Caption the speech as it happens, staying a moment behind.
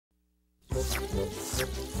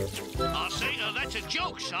I'll say that's a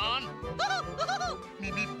joke, son.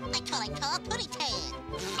 I call it tall putty tan.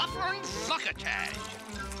 Suffering succotash.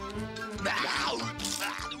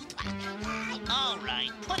 All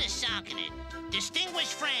right, put a sock in it.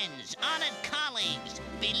 Distinguished friends, honored colleagues,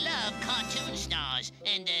 beloved cartoon stars,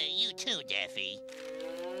 and you too, Daffy.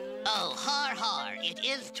 Oh, har har, it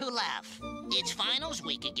is to laugh. It's finals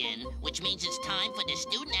week again, which means it's time for the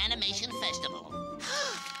Student Animation Festival.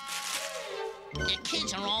 The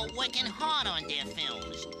kids are all working hard on their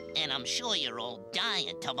films, and I'm sure you're all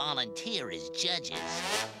dying to volunteer as judges.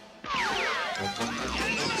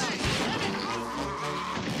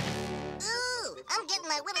 Ooh, I'm getting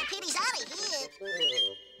my Willy Petey's out of here.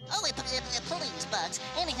 Oh, please, Bugs.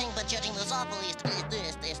 Anything but judging those awfully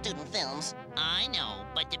student films. I know,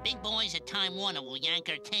 but the big boys at Time Warner will yank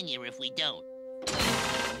our tenure if we don't.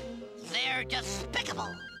 They're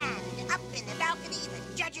despicable. And up in the balcony,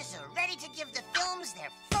 the judges are ready to give the films their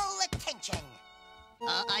full attention.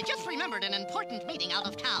 I just remembered an important meeting out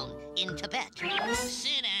of town in Tibet.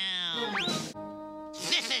 Sit down.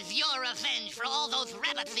 This is your revenge for all those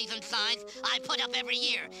rabbit season signs I put up every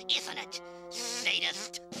year, isn't it,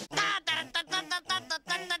 sadist?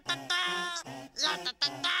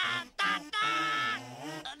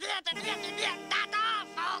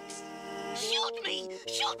 Folks, shoot me!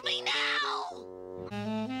 Shoot me now!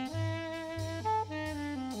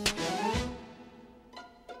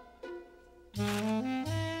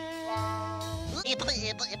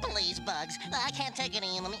 Please, Bugs. I can't take it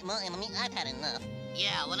anymore. I've had enough.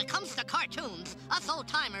 Yeah, when it comes to cartoons, us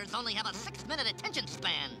old-timers only have a 6-minute attention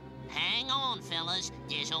span. Hang on, fellas.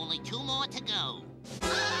 There's only 2 more to go.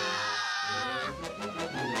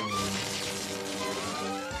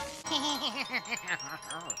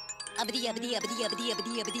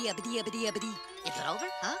 Is it over?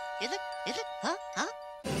 Huh? Is it? Is it? Huh? Huh?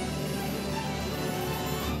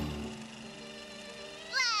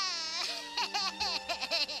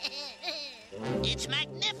 It's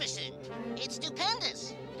magnificent. It's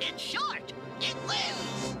stupendous. It's short. It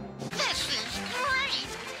wins. This is great!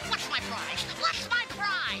 What's my prize? What's my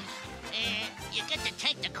prize? You get to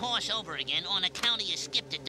take the course over again on account of you skipped a